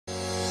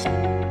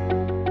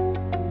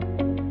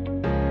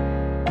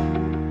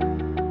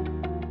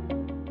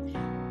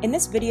In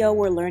this video,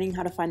 we're learning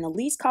how to find the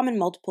least common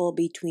multiple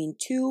between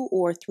 2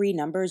 or 3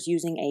 numbers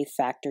using a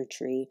factor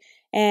tree.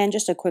 And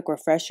just a quick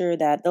refresher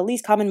that the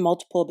least common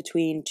multiple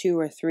between 2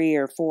 or 3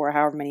 or 4 or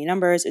however many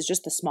numbers is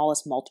just the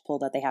smallest multiple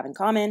that they have in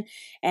common.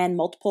 And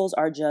multiples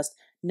are just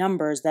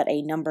numbers that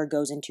a number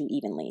goes into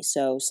evenly.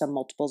 So some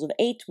multiples of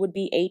 8 would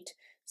be 8,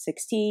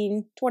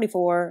 16,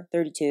 24,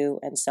 32,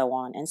 and so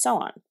on and so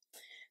on.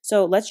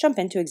 So let's jump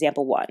into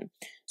example 1.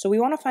 So we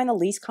want to find the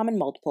least common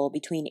multiple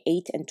between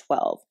 8 and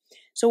 12.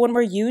 So when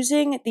we're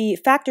using the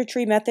factor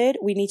tree method,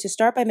 we need to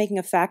start by making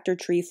a factor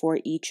tree for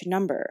each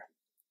number.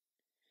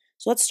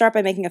 So let's start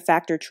by making a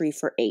factor tree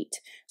for 8.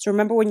 So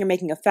remember, when you're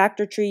making a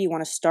factor tree, you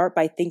want to start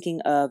by thinking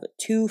of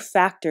 2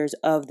 factors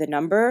of the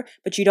number,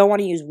 but you don't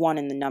want to use 1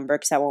 in the number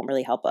because that won't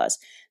really help us.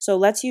 So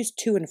let's use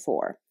 2 and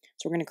 4.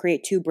 So we're going to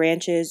create 2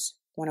 branches,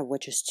 one of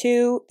which is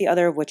 2, the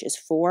other of which is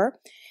 4.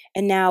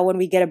 And now when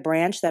we get a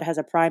branch that has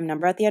a prime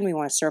number at the end, we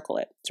want to circle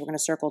it. So we're going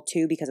to circle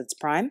 2 because it's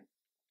prime.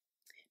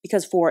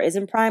 Because 4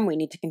 isn't prime, we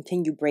need to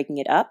continue breaking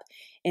it up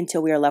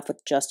until we are left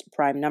with just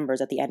prime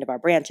numbers at the end of our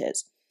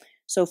branches.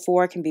 So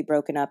 4 can be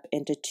broken up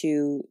into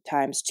 2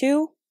 times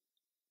 2.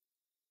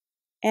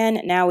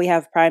 And now we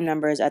have prime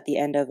numbers at the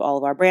end of all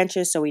of our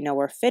branches, so we know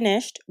we're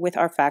finished with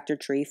our factor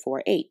tree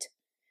for 8.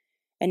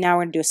 And now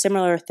we're going to do a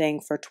similar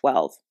thing for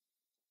 12.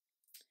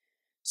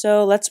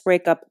 So let's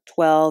break up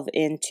 12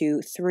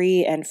 into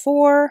 3 and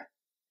 4.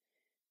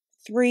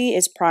 3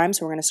 is prime,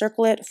 so we're going to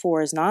circle it.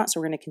 4 is not, so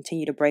we're going to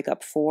continue to break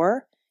up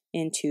 4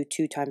 into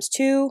 2 times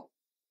 2,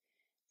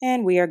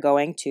 and we are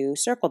going to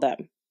circle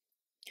them.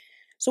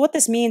 So what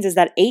this means is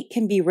that 8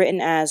 can be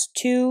written as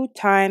 2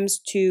 times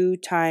 2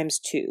 times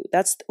 2.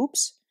 That's,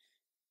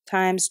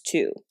 times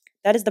 2.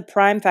 That is the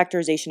prime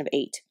factorization of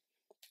 8.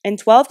 And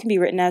 12 can be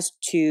written as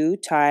 2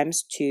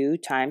 times 2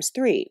 times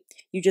 3.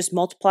 You just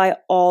multiply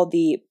all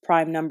the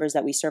prime numbers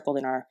that we circled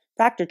in our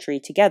factor tree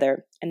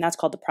together, and that's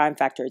called the prime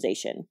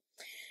factorization.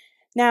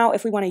 Now,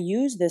 if we want to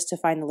use this to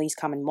find the least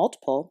common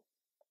multiple,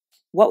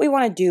 what we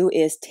want to do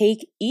is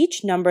take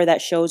each number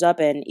that shows up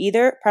in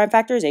either prime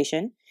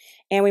factorization,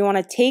 and we want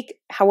to take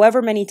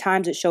however many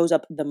times it shows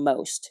up the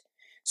most.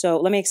 So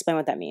let me explain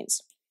what that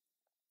means.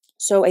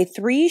 So a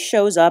 3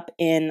 shows up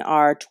in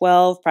our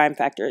 12 prime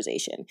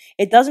factorization.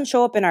 It doesn't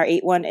show up in our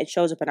 8 one, it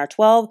shows up in our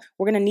 12.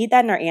 We're going to need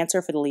that in our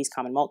answer for the least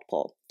common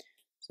multiple.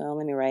 So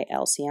let me write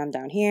LCM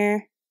down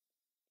here.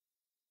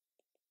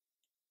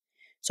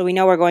 So we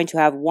know we're going to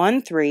have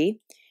 1, 3,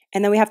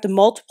 and then we have to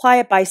multiply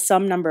it by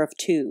some number of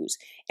 2's.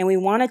 And we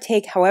want to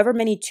take however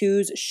many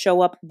 2's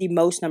show up the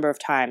most number of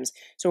times.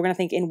 So we're going to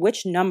think, in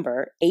which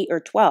number, 8 or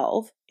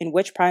 12, in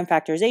which prime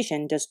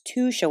factorization does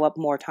 2 show up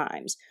more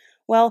times?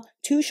 Well,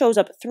 2 shows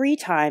up 3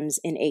 times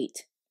in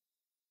 8.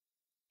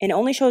 And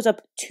only shows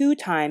up 2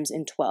 times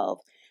in 12.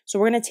 So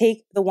we're going to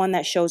take the one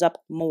that shows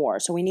up more.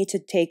 So we need to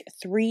take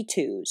 3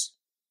 2's.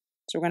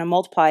 So we're going to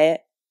multiply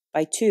it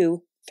by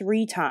 2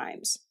 3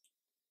 times.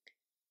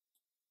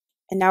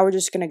 And now we're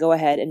just going to go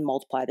ahead and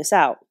multiply this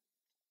out.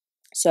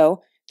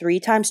 So 3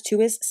 times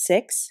 2 is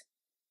 6,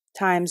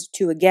 times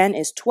 2 again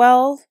is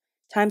 12,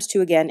 times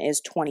 2 again is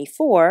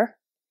 24.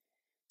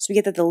 So we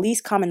get that the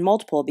least common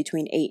multiple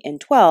between 8 and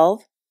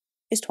 12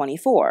 is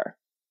 24.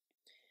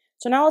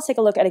 So now let's take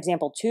a look at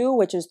example 2,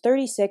 which is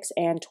 36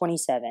 and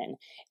 27.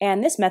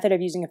 And this method of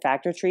using a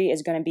factor tree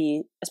is going to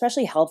be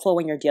especially helpful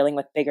when you're dealing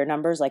with bigger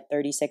numbers like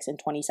 36 and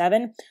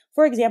 27.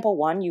 For example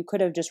 1, you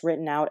could have just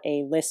written out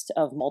a list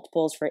of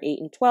multiples for 8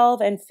 and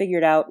 12 and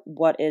figured out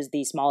what is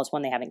the smallest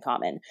one they have in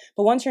common.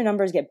 But once your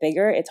numbers get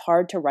bigger, it's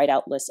hard to write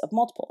out lists of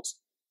multiples.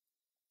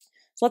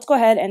 So let's go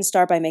ahead and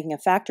start by making a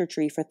factor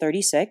tree for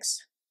 36.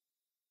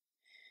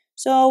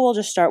 So we'll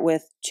just start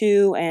with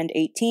 2 and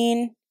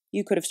 18.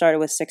 You could have started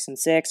with 6 and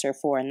 6 or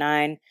 4 and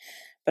 9,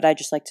 but I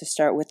just like to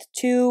start with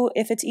 2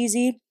 if it's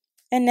easy.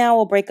 And now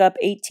we'll break up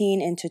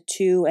 18 into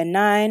 2 and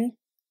 9.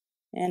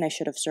 And I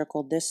should have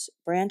circled this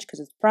branch because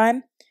it's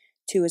prime.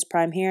 2 is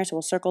prime here, so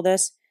we'll circle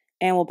this.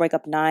 And we'll break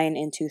up 9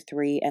 into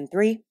 3 and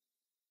 3.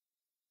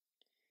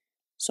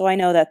 So I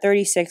know that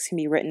 36 can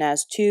be written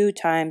as 2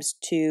 times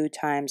 2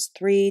 times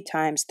 3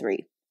 times 3. We're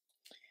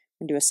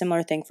going to do a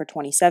similar thing for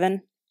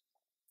 27.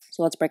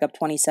 So let's break up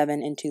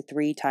 27 into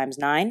 3 times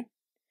 9.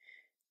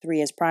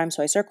 3 is prime,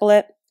 so I circle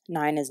it.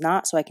 9 is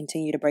not, so I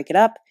continue to break it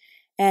up.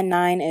 And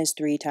 9 is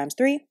 3 times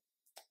 3.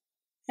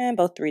 And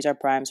both 3's are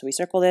prime, so we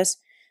circle this.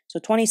 So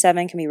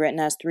 27 can be written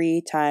as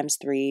 3 times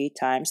 3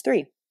 times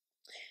 3.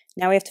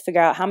 Now we have to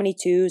figure out how many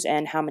 2's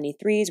and how many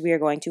 3's we are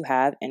going to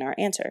have in our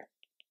answer.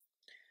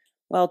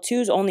 Well,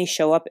 2's only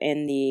show up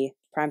in the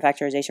prime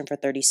factorization for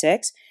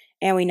 36.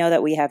 And we know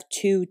that we have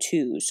 2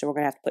 2's, so we're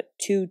going to have to put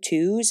 2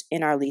 2's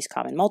in our least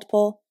common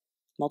multiple.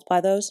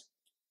 Multiply those.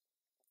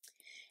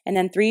 And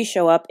then 3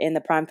 show up in the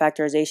prime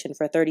factorization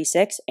for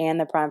 36 and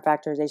the prime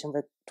factorization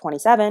for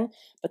 27,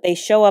 but they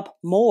show up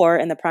more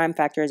in the prime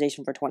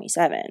factorization for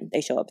 27.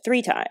 They show up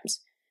 3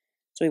 times.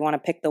 So we want to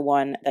pick the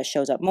one that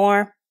shows up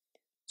more.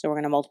 So we're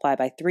going to multiply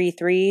by 3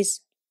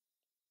 3's.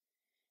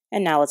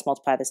 And now let's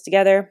multiply this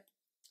together.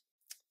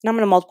 And I'm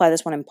going to multiply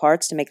this one in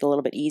parts to make it a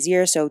little bit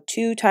easier. So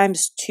 2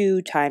 times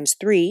 2 times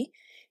 3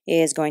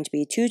 is going to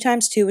be 2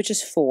 times 2, which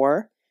is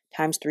 4,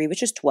 times 3,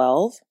 which is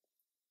 12.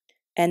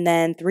 And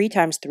then 3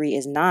 times 3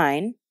 is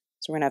 9.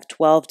 So we're going to have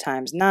 12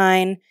 times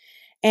 9.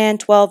 And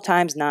 12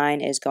 times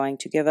 9 is going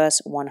to give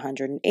us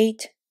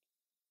 108.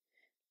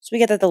 So we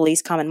get that the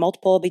least common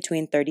multiple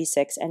between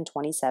 36 and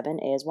 27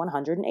 is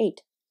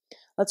 108.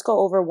 Let's go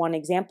over one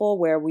example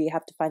where we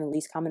have to find the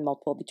least common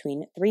multiple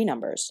between three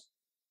numbers.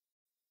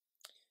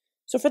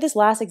 So for this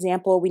last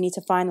example, we need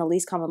to find the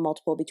least common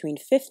multiple between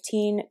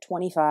 15,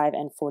 25,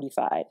 and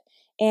 45.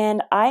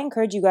 And I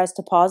encourage you guys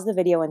to pause the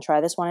video and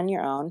try this one on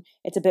your own.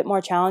 It's a bit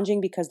more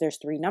challenging because there's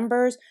three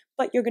numbers,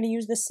 but you're going to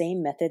use the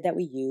same method that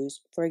we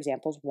use for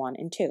examples 1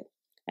 and 2.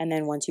 And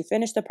then once you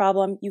finish the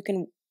problem, you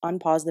can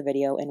unpause the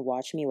video and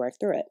watch me work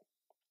through it.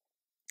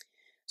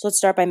 So let's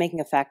start by making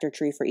a factor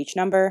tree for each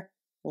number.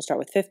 We'll start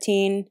with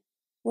 15,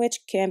 which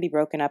can be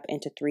broken up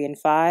into 3 and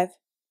 5.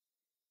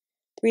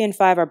 3 and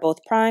 5 are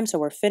both prime, so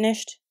we're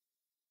finished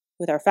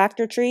with our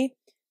factor tree.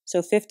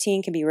 So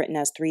 15 can be written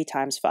as 3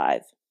 times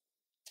 5.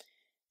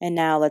 And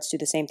now let's do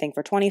the same thing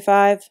for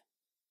 25.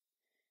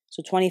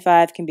 So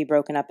 25 can be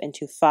broken up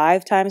into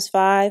 5 times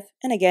 5.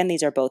 And again,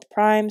 these are both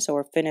prime, so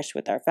we're finished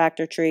with our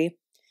factor tree.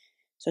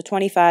 So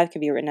 25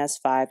 can be written as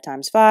 5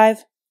 times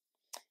 5.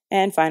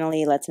 And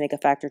finally, let's make a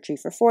factor tree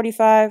for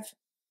 45.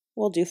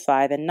 We'll do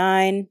 5 and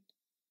 9.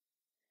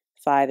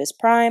 5 is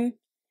prime,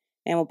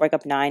 and we'll break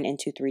up 9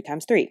 into 3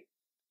 times 3.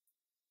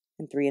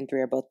 And 3 and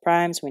 3 are both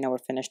prime, so we know we're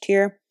finished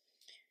here.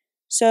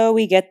 So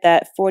we get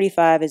that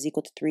 45 is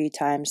equal to 3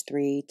 times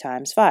 3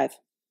 times 5.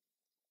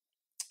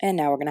 And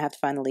now we're going to have to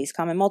find the least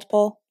common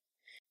multiple.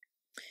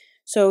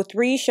 So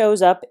 3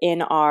 shows up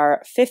in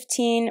our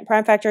 15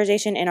 prime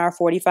factorization, in our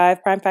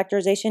 45 prime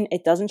factorization.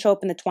 It doesn't show up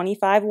in the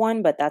 25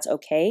 one, but that's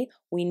okay.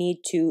 We need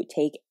to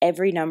take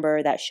every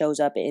number that shows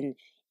up in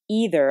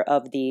either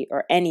of the,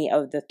 or any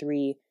of the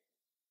 3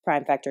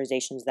 prime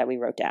factorizations that we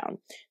wrote down.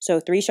 So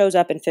 3 shows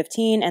up in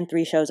 15 and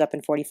 3 shows up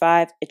in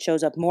 45. It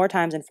shows up more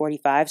times in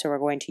 45, so we're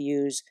going to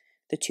use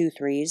the 2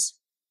 3s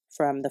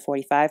from the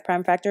 45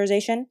 prime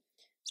factorization.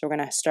 So we're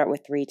going to start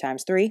with 3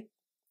 times 3.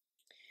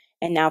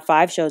 And now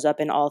 5 shows up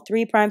in all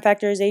 3 prime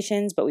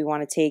factorizations, but we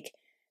want to take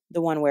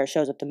the one where it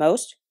shows up the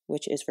most,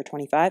 which is for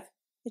 25.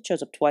 It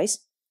shows up twice.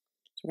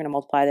 So we're going to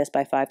multiply this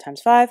by 5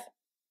 times 5.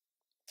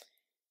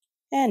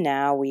 And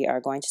now we are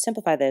going to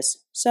simplify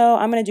this. So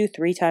I'm going to do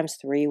 3 times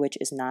 3, which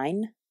is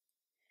 9.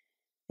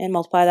 And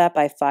multiply that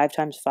by 5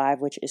 times 5,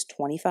 which is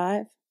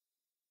 25.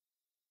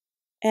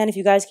 And if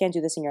you guys can't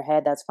do this in your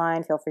head, that's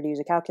fine. Feel free to use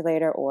a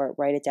calculator or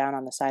write it down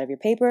on the side of your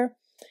paper.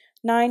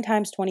 9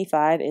 times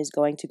 25 is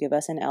going to give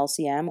us an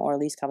LCM, or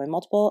least common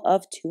multiple,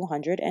 of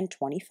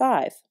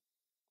 225.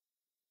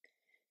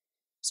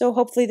 So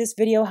hopefully this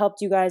video helped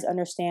you guys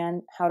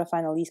understand how to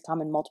find the least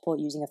common multiple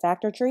using a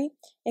factor tree.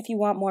 If you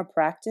want more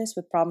practice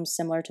with problems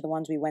similar to the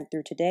ones we went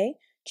through today,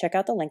 check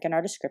out the link in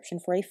our description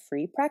for a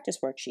free practice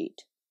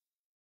worksheet.